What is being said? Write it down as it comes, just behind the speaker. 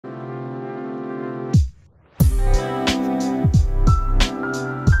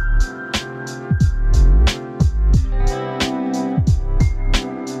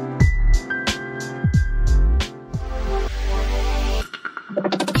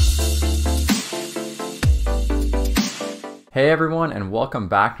Hey everyone, and welcome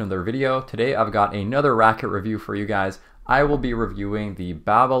back to another video. Today I've got another racket review for you guys. I will be reviewing the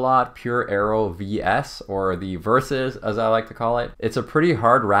Babolat Pure Aero VS, or the Versus as I like to call it. It's a pretty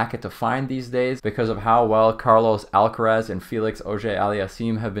hard racket to find these days because of how well Carlos Alcaraz and Felix Auger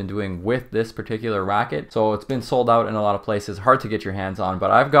Aliassime have been doing with this particular racket. So it's been sold out in a lot of places, hard to get your hands on,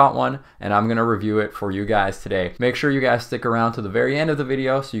 but I've got one and I'm gonna review it for you guys today. Make sure you guys stick around to the very end of the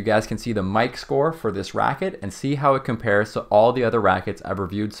video so you guys can see the mic score for this racket and see how it compares to all the other rackets I've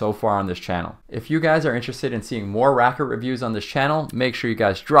reviewed so far on this channel. If you guys are interested in seeing more racket reviews on this channel, make sure you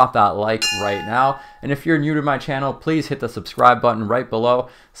guys drop that like right now. And if you're new to my channel, please hit the subscribe button right below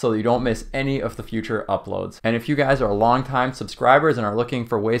so that you don't miss any of the future uploads. And if you guys are longtime subscribers and are looking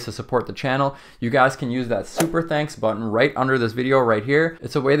for ways to support the channel, you guys can use that super thanks button right under this video right here.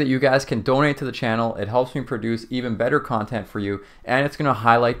 It's a way that you guys can donate to the channel. It helps me produce even better content for you, and it's going to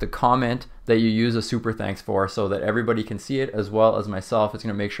highlight the comment that you use a super thanks for so that everybody can see it as well as myself. It's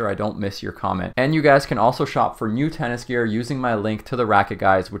going to make sure I don't miss your comment. And you guys can also shop for new tennis gear using my link to the racket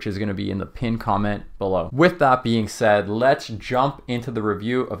guys, which is going to be in the pinned comment below. With that being said, let's jump into the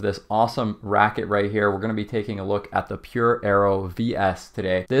review of this awesome racket right here. We're going to be taking a look at the Pure Aero VS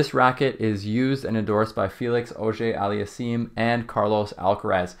today. This racket is used and endorsed by Felix Auger Aliassime and Carlos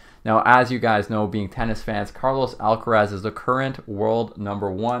Alcaraz. Now, as you guys know, being tennis fans, Carlos Alcaraz is the current world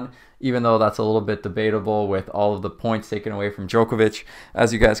 #1, even though that's a little bit debatable with all of the points taken away from Djokovic.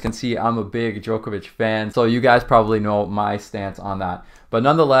 As you guys can see, I'm a big Djokovic fan, so you guys probably know my stance on that. But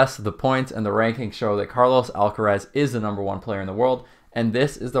nonetheless, the points and the rankings show that Carlos Alcaraz is the #1 player in the world, and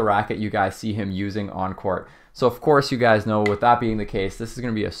this is the racket you guys see him using on court. So of course, you guys know, with that being the case, this is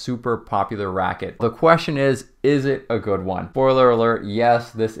going to be a super popular racket. The question is it a good one? Spoiler alert,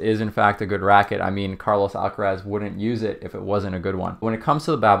 yes, this is in fact a good racket. I mean, Carlos Alcaraz wouldn't use it if it wasn't a good one. When it comes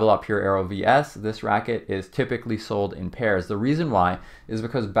to the Babolat Pure Aero VS, this racket is typically sold in pairs. The reason why is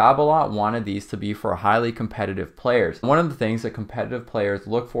because Babolat wanted these to be for highly competitive players. One of the things that competitive players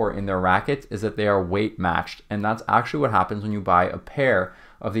look for in their rackets is that they are weight matched, and that's actually what happens when you buy a pair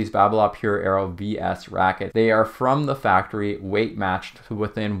of these Babolat Pure Aero VS rackets. They are from the factory, weight matched to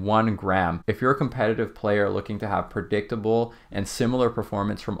within 1 gram. If you're a competitive player looking to have predictable and similar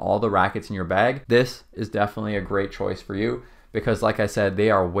performance from all the rackets in your bag, this is definitely a great choice for you, because like I said, they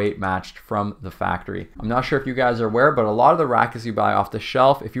are weight matched from the factory. I'm not sure if you guys are aware, but a lot of the rackets you buy off the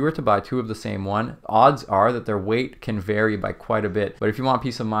shelf, if you were to buy 2 of the same one, odds are that their weight can vary by quite a bit. But if you want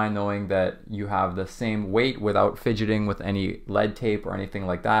peace of mind knowing that you have the same weight without fidgeting with any lead tape or anything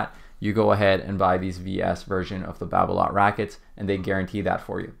like that, you go ahead and buy these VS version of the Babolat rackets, and they guarantee that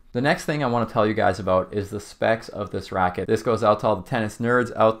for you. The next thing I want to tell you guys about is the specs of this racket. This goes out to all the tennis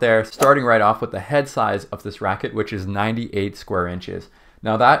nerds out there, starting right off with the head size of this racket, which is 98 square inches.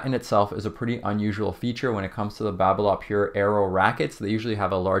 Now that in itself is a pretty unusual feature when it comes to the Babolat Pure Aero rackets. They usually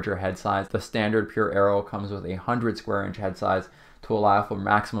have a larger head size. The standard Pure Aero comes with a 100 square inch head size to allow for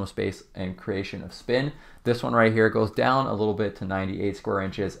maximum space and creation of spin. This one right here goes down a little bit to 98 square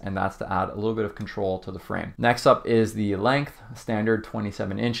inches, and that's to add a little bit of control to the frame. Next up is the length, standard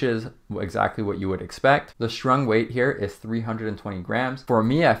 27 inches, exactly what you would expect. The strung weight here is 320 grams. For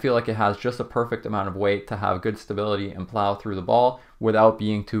me, I feel like it has just a perfect amount of weight to have good stability and plow through the ball without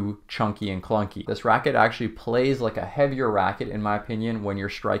being too chunky and clunky. This racket actually plays like a heavier racket, in my opinion, when you're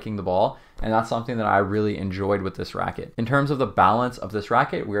striking the ball, and that's something that I really enjoyed with this racket. In terms of the balance of this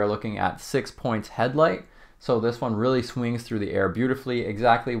racket, we are looking at 6 points headlight. So this one really swings through the air beautifully,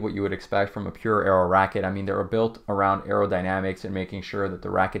 exactly what you would expect from a Pure Aero racket. I mean, they're built around aerodynamics and making sure that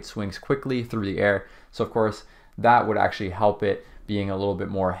the racket swings quickly through the air. So of course, that would actually help it being a little bit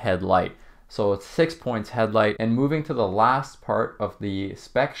more headlight. So it's 6 points headlight. And moving to the last part of the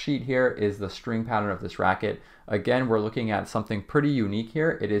spec sheet here is the string pattern of this racket. Again, we're looking at something pretty unique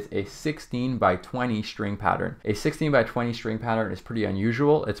here. It is a 16 by 20 string pattern. A 16 by 20 string pattern is pretty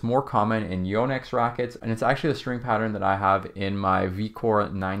unusual. It's more common in Yonex rackets, and it's actually the string pattern that I have in my V-Core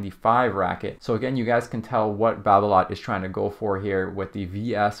 95 racket. So again, you guys can tell what Babolat is trying to go for here with the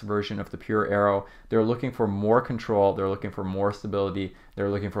VS version of the Pure Aero. They're looking for more control. They're looking for more stability.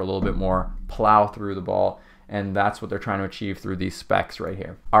 They're looking for a little bit more plow through the ball. And that's what they're trying to achieve through these specs right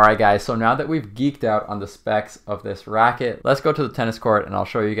here. All right, guys, so now that we've geeked out on the specs of this racket, let's go to the tennis court and I'll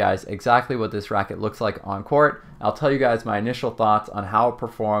show you guys exactly what this racket looks like on court. I'll tell you guys my initial thoughts on how it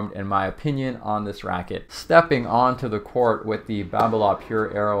performed and my opinion on this racket. Stepping onto the court with the Babolat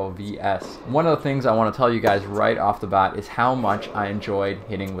Pure Aero VS. One of the things I want to tell you guys right off the bat is how much I enjoyed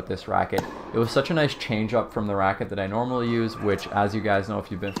hitting with this racket. It was such a nice change up from the racket that I normally use, which, as you guys know if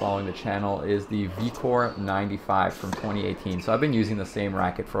you've been following the channel, is the V-Core 9 95 from 2018. So I've been using the same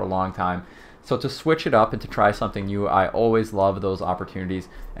racket for a long time. So to switch it up and to try something new, I always love those opportunities.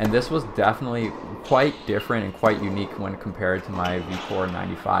 And this was definitely quite different and quite unique when compared to my V4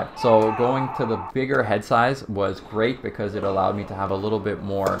 95. So going to the bigger head size was great because it allowed me to have a little bit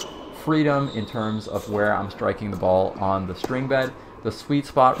more freedom in terms of where I'm striking the ball on the string bed. The sweet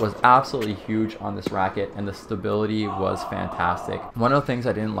spot was absolutely huge on this racket, and the stability was fantastic. One of the things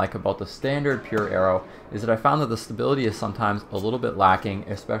I didn't like about the standard Pure Aero is that I found that the stability is sometimes a little bit lacking,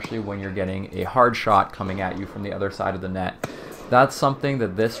 especially when you're getting a hard shot coming at you from the other side of the net. That's something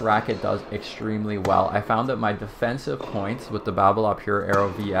that this racket does extremely well. I found that my defensive points with the Babolat Pure Aero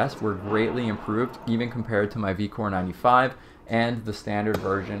VS were greatly improved, even compared to my VCore 95 and the standard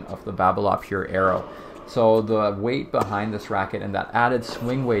version of the Babolat Pure Aero. So the weight behind this racket and that added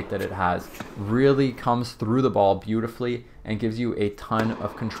swing weight that it has really comes through the ball beautifully and gives you a ton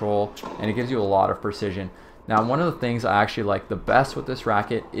of control, and it gives you a lot of precision. Now, one of the things I actually like the best with this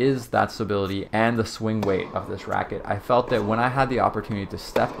racket is that stability and the swing weight of this racket. I felt that when I had the opportunity to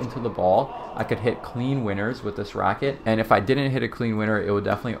step into the ball, I could hit clean winners with this racket, and if I didn't hit a clean winner, it would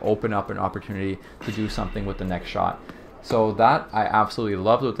definitely open up an opportunity to do something with the next shot. So that I absolutely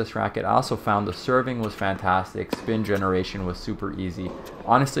loved with this racket. I also found the serving was fantastic. Spin generation was super easy.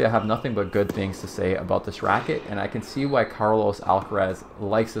 Honestly, I have nothing but good things to say about this racket, and I can see why Carlos Alcaraz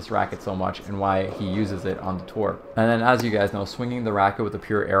likes this racket so much and why he uses it on the tour. And then, as you guys know, swinging the racket with the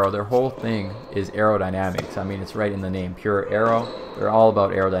Pure Aero, their whole thing is aerodynamics. I mean, it's right in the name, Pure Aero. They're all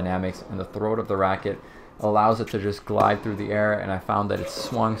about aerodynamics, and the throat of the racket allows it to just glide through the air, and I found that it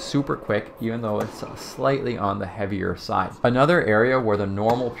swung super quick even though it's slightly on the heavier side. Another area where the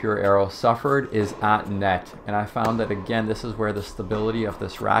normal Pure Aero suffered is at net, and I found that again this is where the stability of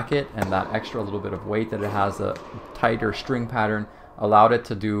this racket and that extra little bit of weight that it has, a tighter string pattern, allowed it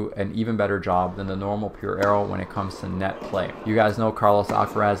to do an even better job than the normal Pure Aero when it comes to net play. You guys know Carlos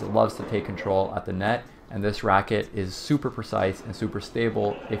Alcaraz loves to take control at the net, and this racket is super precise and super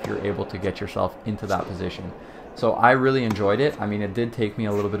stable if you're able to get yourself into that position. So I really enjoyed it. I mean, it did take me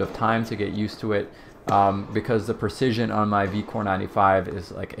a little bit of time to get used to it because the precision on my VCore 95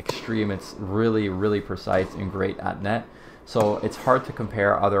 is like extreme. It's really, really precise and great at net. So it's hard to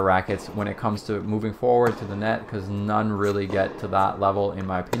compare other rackets when it comes to moving forward to the net because none really get to that level in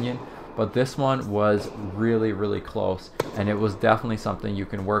my opinion. But this one was really, really close, and it was definitely something you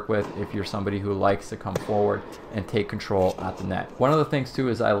can work with if you're somebody who likes to come forward and take control at the net. One of the things too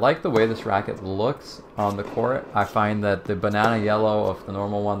is I like the way this racket looks on the court. I find that the banana yellow of the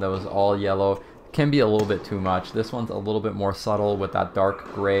normal one that was all yellow can be a little bit too much. This one's a little bit more subtle with that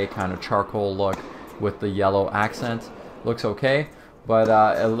dark gray kind of charcoal look with the yellow accents. Looks okay, but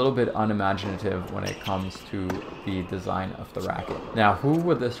a little bit unimaginative when it comes to the design of the racket. Now, who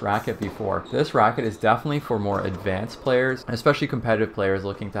would this racket be for? This racket is definitely for more advanced players, especially competitive players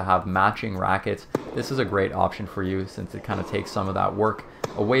looking to have matching rackets. This is a great option for you since it kind of takes some of that work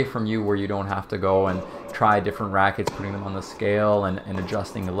away from you where you don't have to go and try different rackets, putting them on the scale and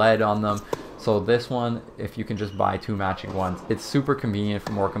adjusting the lead on them. So this one, if you can just buy two matching ones, it's super convenient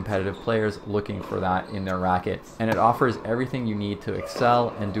for more competitive players looking for that in their racket. And it offers everything you need to excel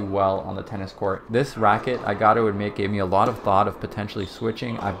and do well on the tennis court. This racket, I gotta admit, gave me a lot of thought of potentially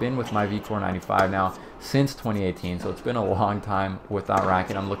switching. I've been with my VCore 95 now since 2018, so it's been a long time with that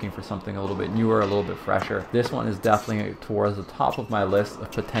racket. I'm looking for something a little bit newer, a little bit fresher. This one is definitely towards the top of my list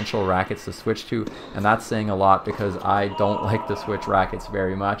of potential rackets to switch to, and that's saying a lot because I don't like to switch rackets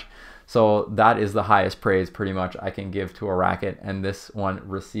very much. So that is the highest praise pretty much I can give to a racket, and this one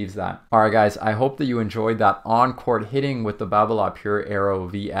receives that. Alright guys, I hope that you enjoyed that on-court hitting with the Babolat Pure Aero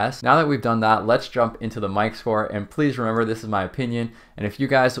VS. Now that we've done that, let's jump into the mic score, and please remember this is my opinion, and if you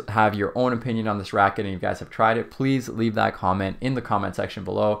guys have your own opinion on this racket and you guys have tried it, please leave that comment in the comment section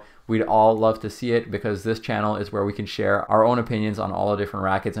below. We'd all love to see it because this channel is where we can share our own opinions on all the different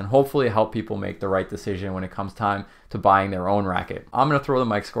rackets and hopefully help people make the right decision when it comes time to buying their own racket. I'm going to throw the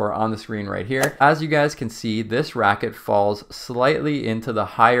mic score on the screen right here. As you guys can see, this racket falls slightly into the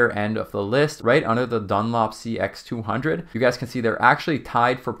higher end of the list, right under the Dunlop CX200. You guys can see they're actually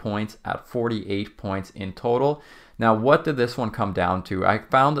tied for points at 48 points in total. Now, what did this one come down to? I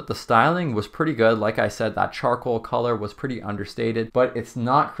found that the styling was pretty good. Like I said, that charcoal color was pretty understated, but it's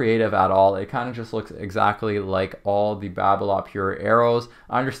not creative at all. It kind of just looks exactly like all the Babolat Pure Aeros.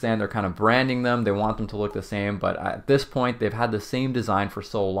 I understand they're kind of branding them. They want them to look the same, but at this point, they've had the same design for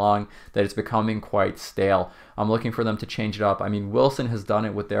so long that it's becoming quite stale. I'm looking for them to change it up. I mean, Wilson has done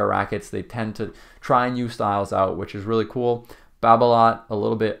it with their rackets. They tend to try new styles out, which is really cool. Babolat, a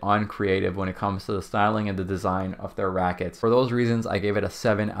little bit uncreative when it comes to the styling and the design of their rackets. For those reasons, I gave it a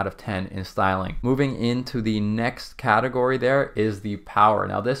 7 out of 10 in styling. Moving into the next category there is the power.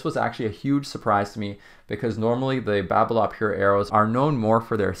 Now this was actually a huge surprise to me because normally the Babolat Pure Aeros are known more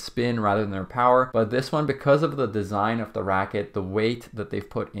for their spin rather than their power, but this one, because of the design of the racket, the weight that they've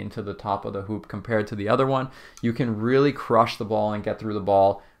put into the top of the hoop compared to the other one, you can really crush the ball and get through the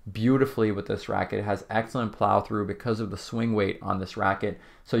ball beautifully with this racket. It has excellent plow through because of the swing weight on this racket,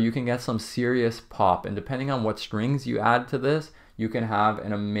 so you can get some serious pop, and depending on what strings you add to this, you can have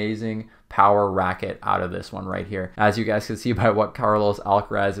an amazing power racket out of this one right here, as you guys can see by what Carlos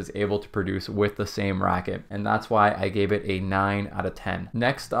Alcaraz is able to produce with the same racket, and that's why I gave it a 9 out of 10.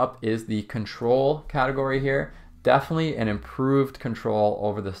 Next up is the control category here. Definitely an improved control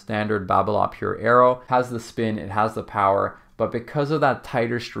over the standard Babolat Pure Aero. It has the spin, it has the power, but because of that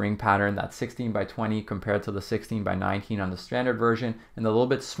tighter string pattern, that 16 by 20 compared to the 16 by 19 on the standard version, and the little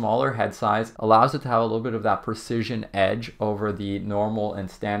bit smaller head size allows it to have a little bit of that precision edge over the normal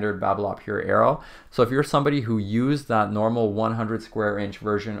and standard Babolat Pure Aero. So if you're somebody who used that normal 100 square inch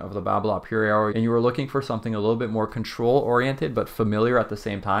version of the Babolat Pure Aero and you were looking for something a little bit more control oriented but familiar at the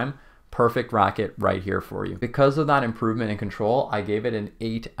same time, perfect racket right here for you. Because of that improvement in control, I gave it an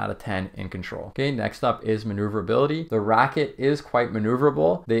 8 out of 10 in control. Okay, next up is maneuverability. The racket is quite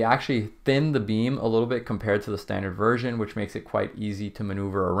maneuverable. They actually thin the beam a little bit compared to the standard version, which makes it quite easy to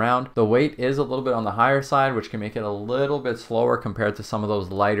maneuver around. The weight is a little bit on the higher side, which can make it a little bit slower compared to some of those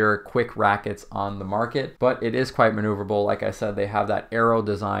lighter, quick rackets on the market, but it is quite maneuverable. Like I said, they have that Aero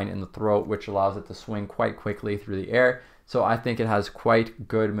design in the throat, which allows it to swing quite quickly through the air. So I think it has quite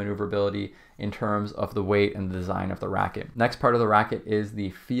good maneuverability in terms of the weight and the design of the racket. Next part of the racket is the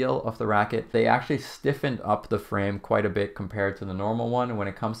feel of the racket. They actually stiffened up the frame quite a bit compared to the normal one. When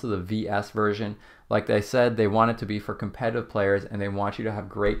it comes to the VS version, like they said, they want it to be for competitive players and they want you to have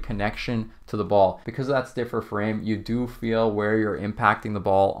great connection to the ball. Because of that stiffer frame, you do feel where you're impacting the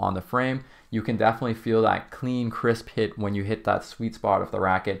ball on the frame. You can definitely feel that clean, crisp hit when you hit that sweet spot of the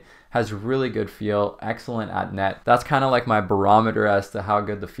racket. Has really good feel, excellent at net. That's kind of like my barometer as to how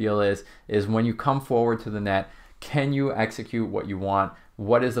good the feel is when you come forward to the net, can you execute what you want?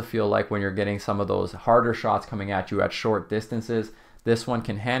 What is the feel like when you're getting some of those harder shots coming at you at short distances? This one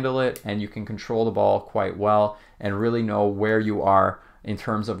can handle it, and you can control the ball quite well and really know where you are in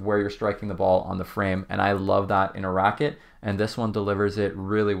terms of where you're striking the ball on the frame, and I love that in a racket, and this one delivers it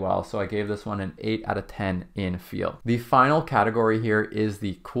really well. So I gave this one an 8 out of 10 in feel. The final category here is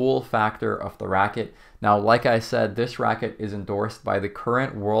the cool factor of the racket. Now, like I said, this racket is endorsed by the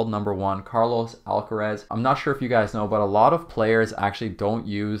current world #1, Carlos Alcaraz. I'm not sure if you guys know, but a lot of players actually don't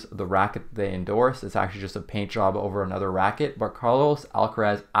use the racket they endorse. It's actually just a paint job over another racket, but Carlos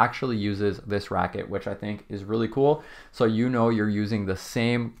Alcaraz actually uses this racket, which I think is really cool. So you know you're using the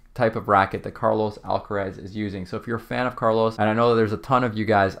same type of racket that Carlos Alcaraz is using. So if you're a fan of Carlos, and I know there's a ton of you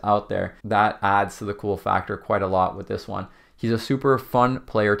guys out there, that adds to the cool factor quite a lot with this one. He's a super fun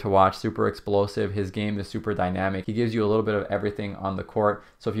player to watch, super explosive. His game is super dynamic. He gives you a little bit of everything on the court.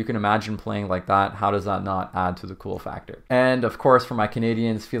 So if you can imagine playing like that, how does that not add to the cool factor? And of course, for my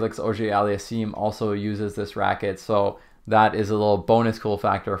Canadians, Felix Auger Aliassime also uses this racket. So that is a little bonus cool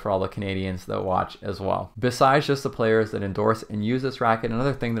factor for all the Canadians that watch as well. Besides just the players that endorse and use this racket,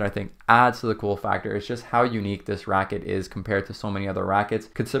 another thing that I think adds to the cool factor is just how unique this racket is compared to so many other rackets.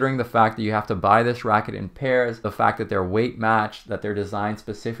 Considering the fact that you have to buy this racket in pairs, the fact that they're weight matched, that they're designed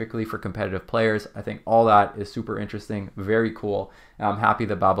specifically for competitive players, I think all that is super interesting, very cool. And I'm happy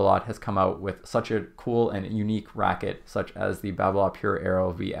that Babolat has come out with such a cool and unique racket such as the Babolat Pure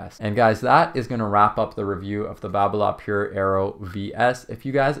Aero VS. And guys, that is going to wrap up the review of the Babolat Pure Aero VS. If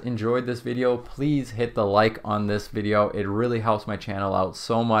you guys enjoyed this video, please hit the like on this video. It really helps my channel out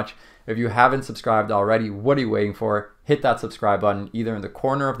so much. If you haven't subscribed already, what are you waiting for? Hit that subscribe button either in the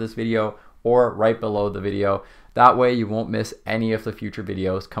corner of this video or right below the video. That way you won't miss any of the future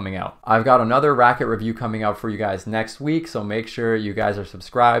videos coming out. I've got another racket review coming out for you guys next week, so make sure you guys are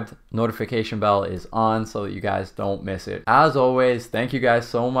subscribed. Notification bell is on so that you guys don't miss it. As always, thank you guys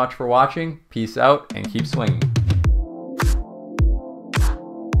so much for watching. Peace out and keep swinging.